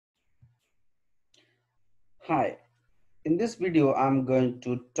Hi, in this video, I'm going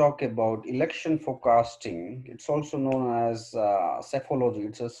to talk about election forecasting. It's also known as Psephology.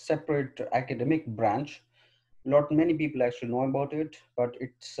 It's a separate academic branch. Not many people actually know about it, but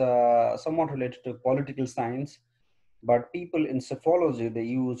it's somewhat related to political science. But people in psephology, they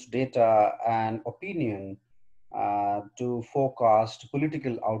use data and opinion to forecast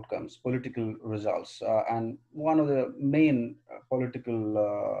political outcomes, political results. And one of the main political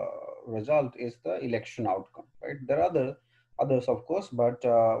result is the election outcome, right? There are others, of course, but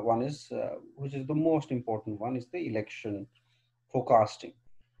one is, which is the most important one, is the election forecasting.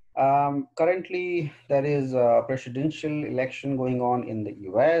 Currently, there is a presidential election going on in the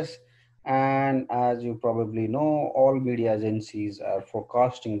US, and as you probably know, all media agencies are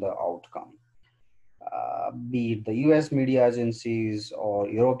forecasting the outcome. Be it the US media agencies or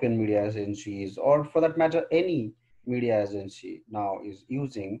European media agencies, or for that matter, any media agency now is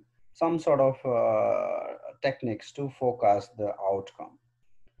using some sort of techniques to forecast the outcome,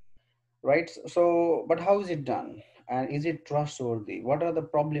 right? So, but how is it done? And is it trustworthy? What are the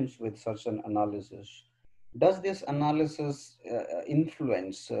problems with such an analysis? Does this analysis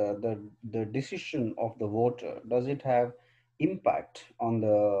influence the decision of the voter? Does it have impact on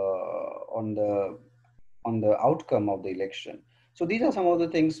the on the outcome of the election? So these are some of the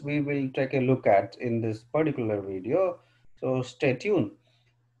things we will take a look at in this particular video. So stay tuned.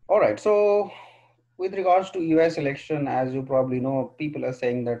 All right. So with regards to US election, as you probably know, people are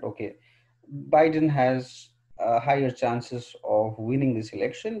saying that, okay, Biden has higher chances of winning this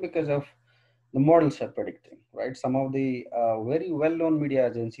election because of the models are predicting, right? Some of the very well-known media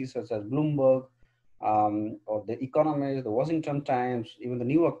agencies such as Bloomberg or The Economist, the Washington Times, even the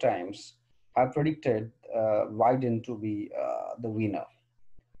New York Times have predicted Biden to be the winner.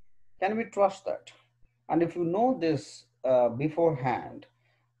 Can we trust that? And if you know this beforehand,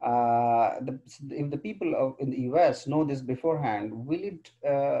 if the people in the US know this beforehand, will it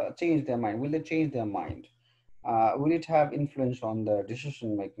change their mind? Will they change their mind? Will it have influence on the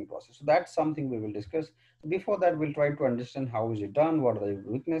decision making process? So that's something we will discuss. Before that, we'll try to understand how is it done, what the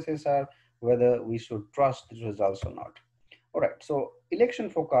weaknesses are, whether we should trust the results or not. All right, so election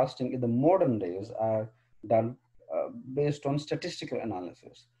forecasting in the modern days are done based on statistical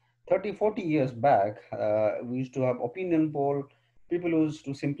analysis. 30, 40 years back, we used to have opinion poll. People used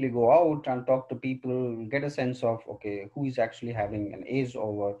to simply go out and talk to people, get a sense of, okay, who is actually having an edge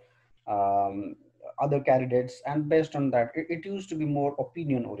over um, other candidates. And based on that, it used to be more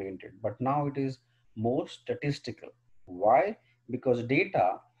opinion oriented, but now it is more statistical. Why? Because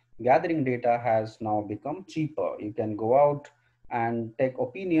gathering data has now become cheaper. You can go out and take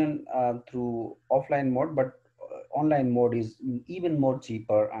opinion through offline mode, but online mode is even more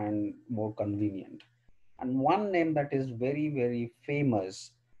cheaper and more convenient. And one name that is very, very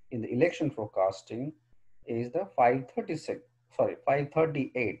famous in the election forecasting is the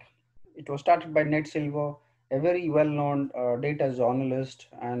 538. It was started by Ned Silver, a very well-known data journalist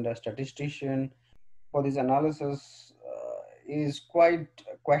and a statistician. For this analysis is quite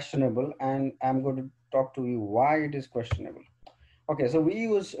questionable, and I'm going to talk to you why it is questionable. Okay, so we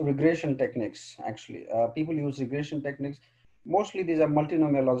use regression techniques actually. People use regression techniques. Mostly these are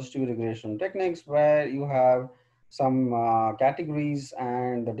multinomial logistic regression techniques where you have some categories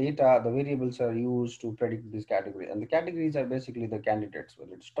and the data, the variables are used to predict this category. And the categories are basically the candidates,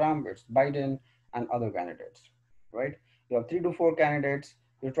 whether it's Trump, it's Biden, and other candidates, right? You have 3 to 4 candidates.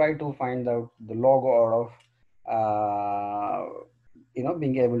 You try to find out the log or of,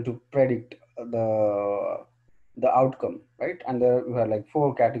 being able to predict the outcome, right? And there you have like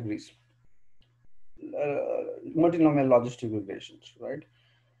 4 categories, multinomial logistic regressions, right?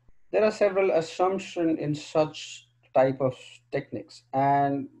 There are several assumptions in such type of techniques,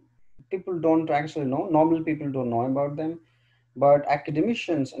 and people don't actually know. Normal people don't know about them, but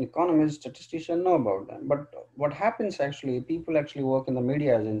academicians and economists, statisticians know about them. But what happens actually, people actually work in the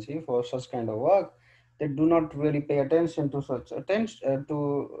media agency for such kind of work. They do not really pay attention to such attention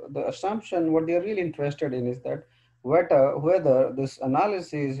to the assumption. What they are really interested in is that whether this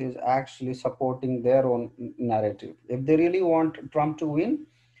analysis is actually supporting their own narrative. If they really want Trump to win,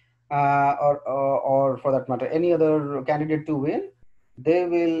 or for that matter, any other candidate to win, they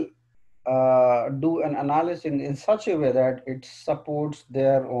will do an analysis in such a way that it supports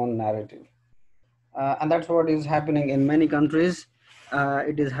their own narrative. And that's what is happening in many countries.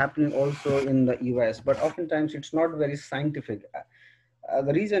 It is happening also in the US, but oftentimes it's not very scientific.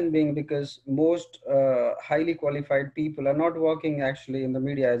 The reason being because most highly qualified people are not working actually in the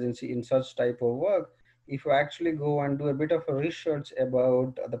media agency in such type of work. If you actually go and do a bit of a research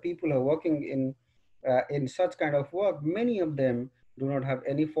about the people who are working in such kind of work, many of them do not have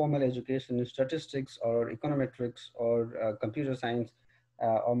any formal education in statistics or econometrics or computer science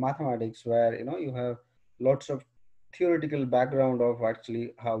or mathematics, where you have lots of theoretical background of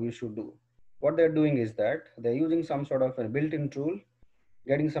actually how you should do. What they're doing is that they're using some sort of a built-in tool,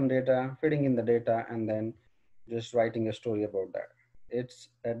 getting some data, feeding in the data, and then just writing a story about that. It's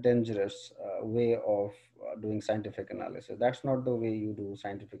a dangerous way of doing scientific analysis. That's not the way you do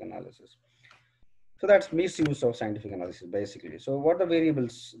scientific analysis. So that's misuse of scientific analysis, basically. So what the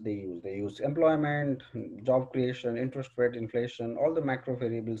variables they use? They use employment, job creation, interest rate, inflation, all the macro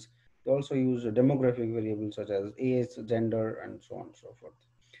variables. They also use demographic variables such as age, gender, and so on and so forth.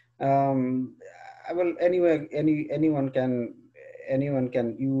 Um, well, anyway, anyone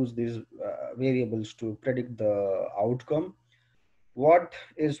can use these variables to predict the outcome. What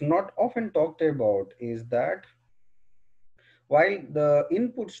is not often talked about is that while the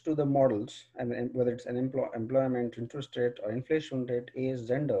inputs to the models, and whether it's an employment, interest rate, or inflation rate, age,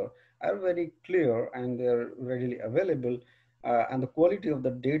 gender, are very clear and they're readily available, and the quality of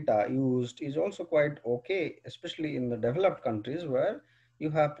the data used is also quite okay, especially in the developed countries where you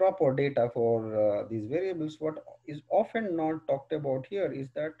have proper data for these variables. What is often not talked about here is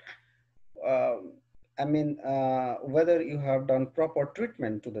that um, whether you have done proper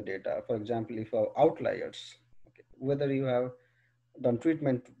treatment to the data. For example, if outliers, okay, whether you have done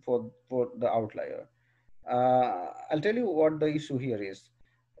treatment for the outlier. I'll tell you what the issue here is.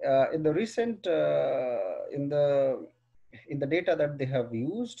 In the recent in the data that they have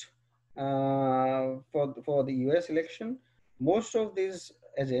used for the US election, most of these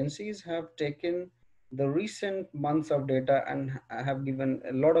agencies have taken the recent months of data and have given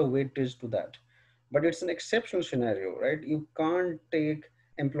a lot of weightage to that. But it's an exceptional scenario, right? You can't take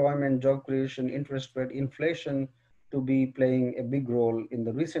employment, job creation, interest rate, inflation to be playing a big role in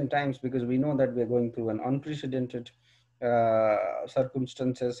the recent times, because we know that we're going through an unprecedented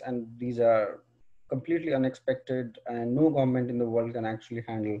circumstances, and these are completely unexpected, and no government in the world can actually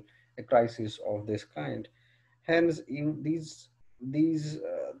handle a crisis of this kind. Hence, these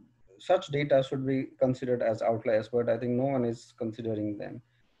such data should be considered as outliers, but I think no one is considering them.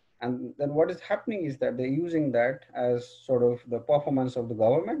 And then what is happening is that they're using that as sort of the performance of the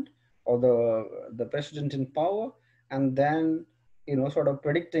government or the president in power, and then sort of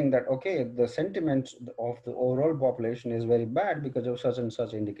predicting that, okay, the sentiment of the overall population is very bad because of such and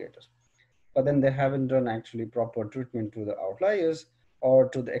such indicators. But then they haven't done actually proper treatment to the outliers or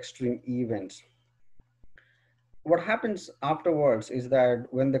to the extreme events. What happens afterwards is that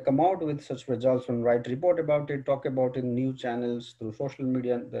when they come out with such results and write report about it, talk about it in news channels, through social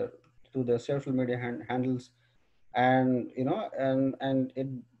media, through the social media handles, and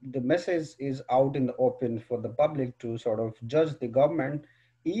the message is out in the open for the public to sort of judge the government,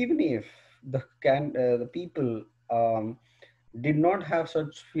 even if the people did not have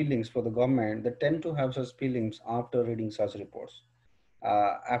such feelings for the government. They tend to have such feelings after reading such reports,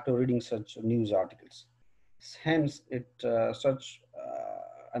 after reading such news articles. Hence, such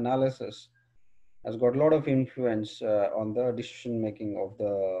analysis has got a lot of influence on the decision making of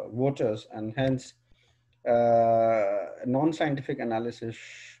the voters, and hence, non-scientific analysis,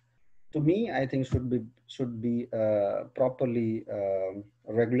 to me, I think should be properly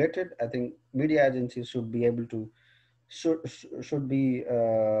regulated. I think media agencies should be able to should be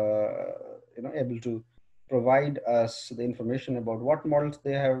able to provide us the information about what models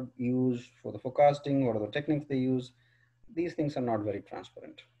they have used for the forecasting, what are the techniques they use. These things are not very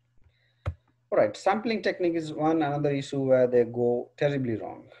transparent. All right, sampling technique is another issue where they go terribly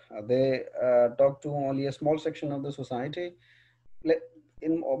wrong. They talk to only a small section of the society.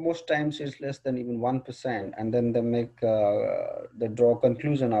 In most times, it's less than even 1%, and then they draw a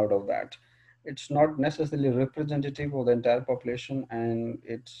conclusion out of that. It's not necessarily representative of the entire population, and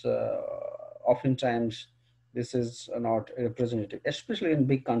it's oftentimes this is not representative, especially in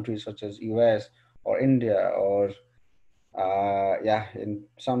big countries such as US or India, or in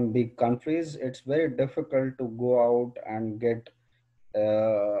some big countries, it's very difficult to go out and get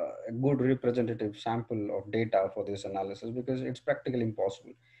a good representative sample of data for this analysis, because it's practically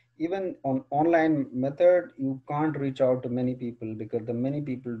impossible. Even on online method, you can't reach out to many people because the many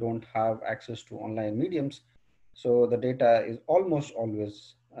people don't have access to online mediums. So the data is almost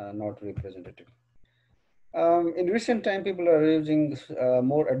always not representative. In recent time, people are using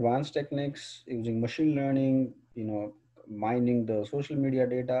more advanced techniques, using machine learning, mining the social media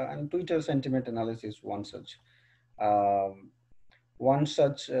data, and Twitter sentiment analysis, um, one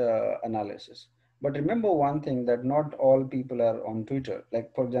such analysis. But remember one thing, that not all people are on Twitter.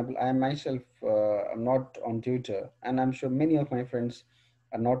 Like, for example, I myself am not on Twitter, and I'm sure many of my friends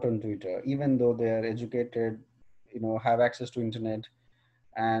are not on Twitter, even though they are educated, have access to internet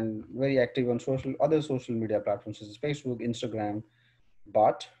and very active on other social media platforms such as Facebook, Instagram.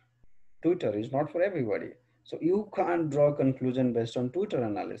 But Twitter is not for everybody. So you can't draw a conclusion based on Twitter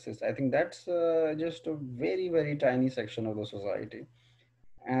analysis. I think that's just a very, very tiny section of the society.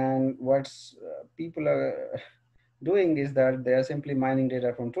 And what's people are doing is that they are simply mining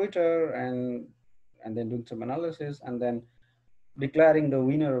data from Twitter and then doing some analysis and then declaring the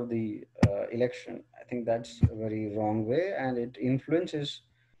winner of the election. I think that's a very wrong way, and it influences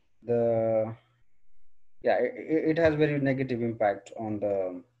the it has very negative impact on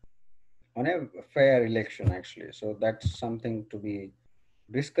a fair election actually. So that's something to be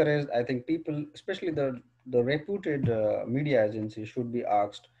discouraged. I think people, especially the reputed media agencies, should be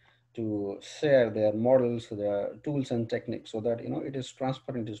asked to share their models, their tools and techniques, so that it is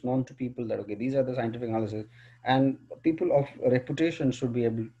transparent, it's known to people that okay, these are the scientific analysis, and people of reputation should be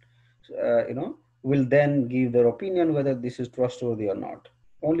able, will then give their opinion whether this is trustworthy or not.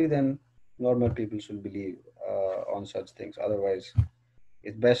 Only then normal people should believe on such things. Otherwise,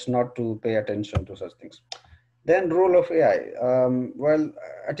 it's best not to pay attention to such things. Then role of AI. Well,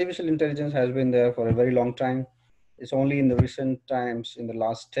 artificial intelligence has been there for a very long time. It's only in the recent times, in the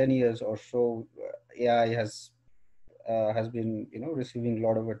last 10 years or so, AI has been receiving a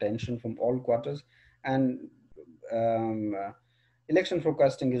lot of attention from all quarters, and um, uh, election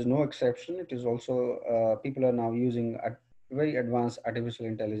forecasting is no exception. It is also people are now using very advanced artificial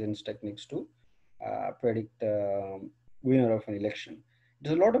intelligence techniques to predict the winner of an election.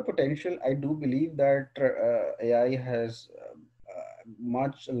 There's a lot of potential. I do believe that AI has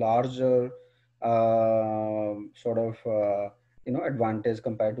much larger sort of advantage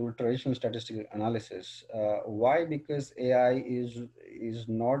compared to traditional statistical analysis. Why? Because AI is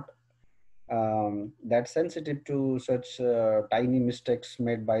not that sensitive to such tiny mistakes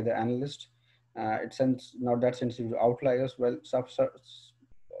made by the analyst. It's not that sensitive to outliers. Well,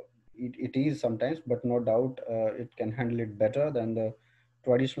 it is sometimes, but no doubt it can handle it better than the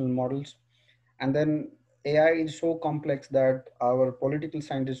traditional models. And then AI is so complex that our political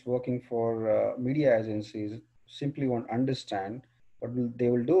scientists working for media agencies simply won't understand. They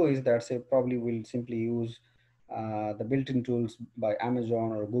will do is that they probably will simply use the built-in tools by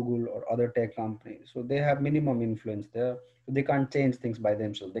Amazon or Google or other tech companies. So they have minimum influence there. They can't change things by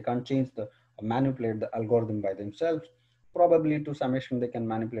themselves. They can't change the manipulate the algorithm by themselves. Probably to some extent they can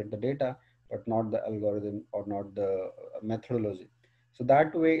manipulate the data, but not the algorithm or not the methodology. So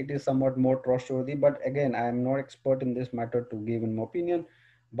that way it is somewhat more trustworthy. But again, I am not expert in this matter to give an opinion,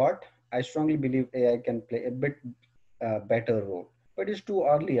 but I strongly believe AI can play a bit better role. But it's too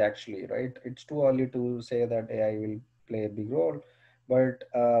early actually, right? It's too early to say that AI will play a big role. But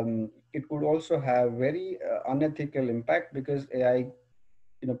it could also have very unethical impact because AI,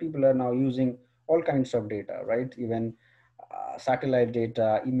 people are now using all kinds of data, right? Even satellite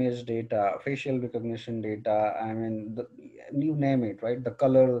data, image data, facial recognition data. I mean, you name it, right? The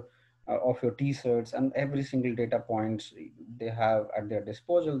color of your t-shirts and every single data points they have at their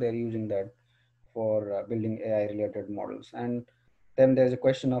disposal. They're using that for building AI related models. And then there's a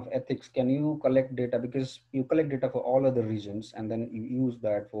question of ethics. Can you collect data, because you collect data for all other regions and then you use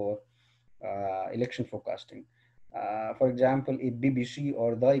that for election forecasting. For example, if BBC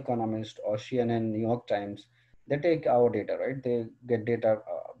or The Economist or CNN, New York Times, they take our data, right? They get data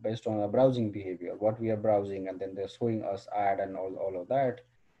based on our browsing behavior, what we are browsing, and then they're showing us ad and all of that.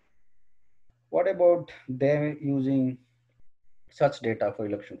 What about them using such data for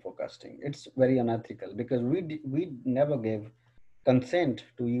election forecasting? It's very unethical because we never gave consent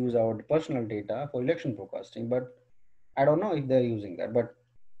to use our personal data for election forecasting, but I don't know if they're using that, but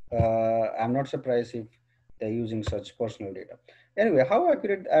I'm not surprised if they're using such personal data. Anyway, how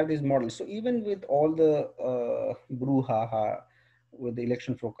accurate are these models? So even with all the brouhaha with the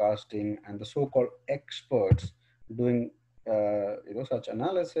election forecasting and the so-called experts doing such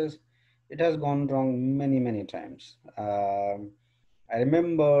analysis, it has gone wrong many times. I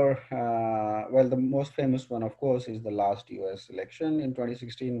remember, well, the most famous one, of course, is the last US election in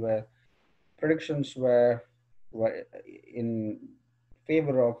 2016, where predictions were in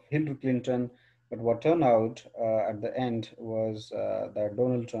favor of Hillary Clinton, but what turned out at the end was that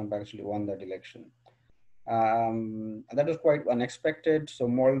Donald Trump actually won that election. That was quite unexpected. So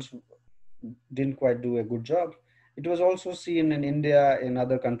models didn't quite do a good job. It was also seen in India, in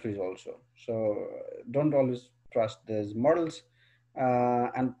other countries also. So don't always trust these models.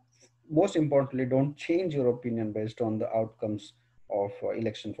 And most importantly, don't change your opinion based on the outcomes of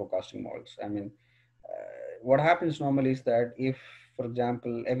election forecasting models. I mean, what happens normally is that if, for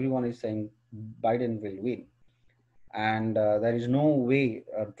example, everyone is saying Biden will win, and there is no way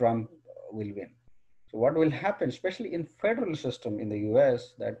Trump will win. So what will happen, especially in federal system in the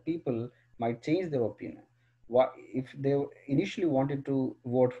US, that people might change their opinion. What if they initially wanted to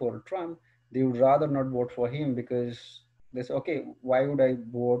vote for Trump, they would rather not vote for him because they say, okay, why would I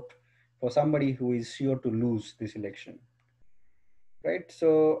vote for somebody who is sure to lose this election, right?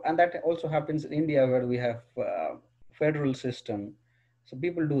 So, and that also happens in India where we have federal system. So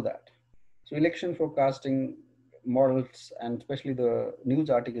people do that. So election forecasting models and especially the news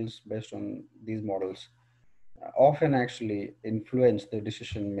articles based on these models often actually influence the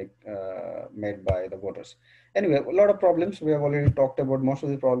decision made by the voters. Anyway, a lot of problems. We have already talked about most of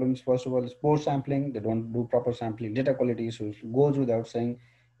the problems. First of all, is poor sampling. They don't do proper sampling. Data quality issues goes without saying.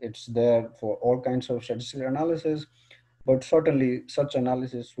 It's there for all kinds of statistical analysis, but certainly such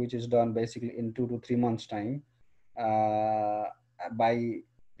analysis, which is done basically in 2 to 3 months' time uh, by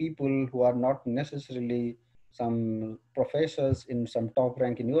people who are not necessarily some professors in some top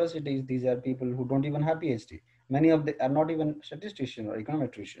rank universities. These are people who don't even have PhD. Many of them are not even statisticians or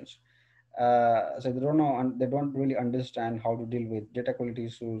econometricians. So they don't know and they don't really understand how to deal with data quality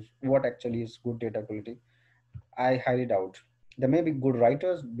issues, what actually is good data quality. I highly doubt. There may be good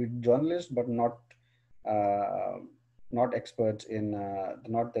writers, big journalists, but uh, not experts in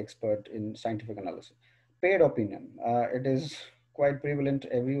not the expert in scientific analysis. Paid opinion. It is quite prevalent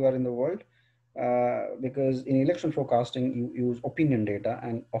everywhere in the world because in election forecasting you use opinion data,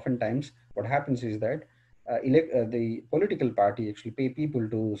 and oftentimes what happens is that the political party actually pay people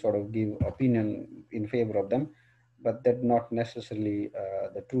to sort of give opinion in favor of them, but that's not necessarily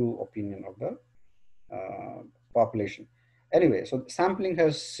the true opinion of the population. Anyway, so sampling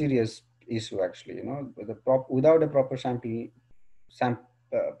has serious issue actually. You know, without a proper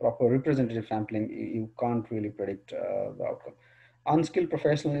proper representative sampling, you can't really predict the outcome. Unskilled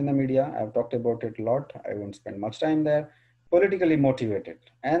professional in the media, I've talked about it a lot. I won't spend much time there. Politically motivated,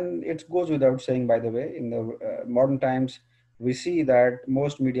 and it goes without saying. By the way, in the modern times, we see that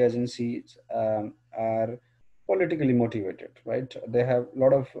most media agencies are politically motivated. Right? They have a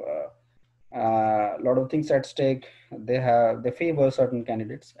lot of things at stake. They favor certain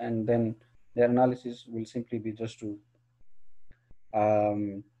candidates, and then their analysis will simply be just to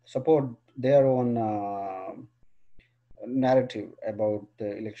support their own narrative about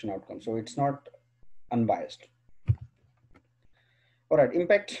the election outcome. So it's not unbiased. All right,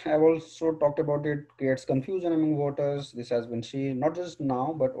 impact. I've also talked about it. Creates confusion among voters. This has been seen not just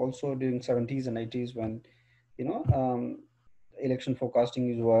now, but also during 70s and 80s when you know election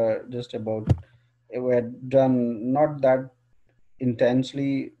forecasting were just about were done not that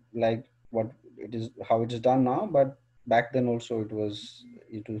intensely like what it is how it is done now, but back then also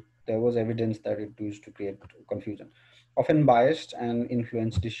there was evidence that it used to create confusion, often biased and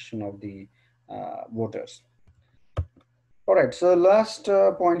influence decision of the voters. All right, so last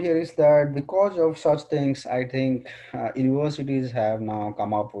point here is that because of such things, I think universities have now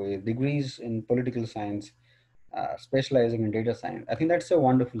come up with degrees in political science, specializing in data science. I think that's a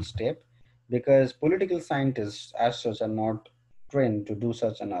wonderful step because political scientists as such are not trained to do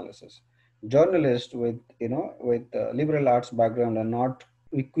such analysis. Journalists with liberal arts background are not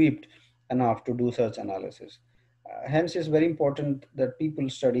equipped enough to do such analysis. Hence, it's very important that people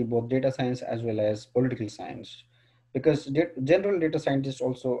study both data science as well as political science because general data scientists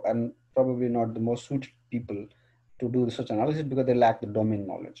also are probably not the most suited people to do such analysis because they lack the domain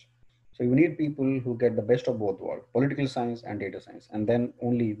knowledge. So you need people who get the best of both worlds, political science and data science, and then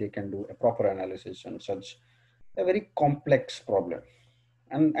only they can do a proper analysis on such a very complex problem.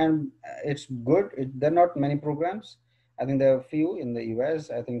 And it's good. There are not many programs. I think there are few in the US.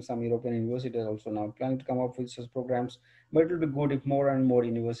 I think some European universities are also now planning to come up with such programs. But it will be good if more and more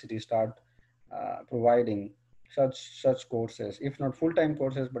universities start providing such courses, if not full-time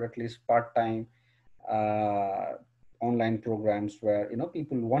courses, but at least part-time uh, online programs where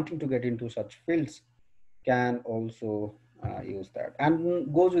people wanting to get into such fields can also use that.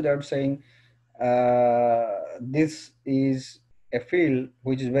 And goes without saying, this is a field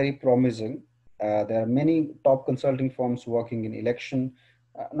which is very promising. There are many top consulting firms working in election,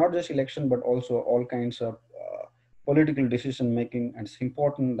 not just election, but also all kinds of political decision making. And it's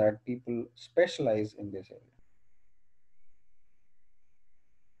important that people specialize in this area.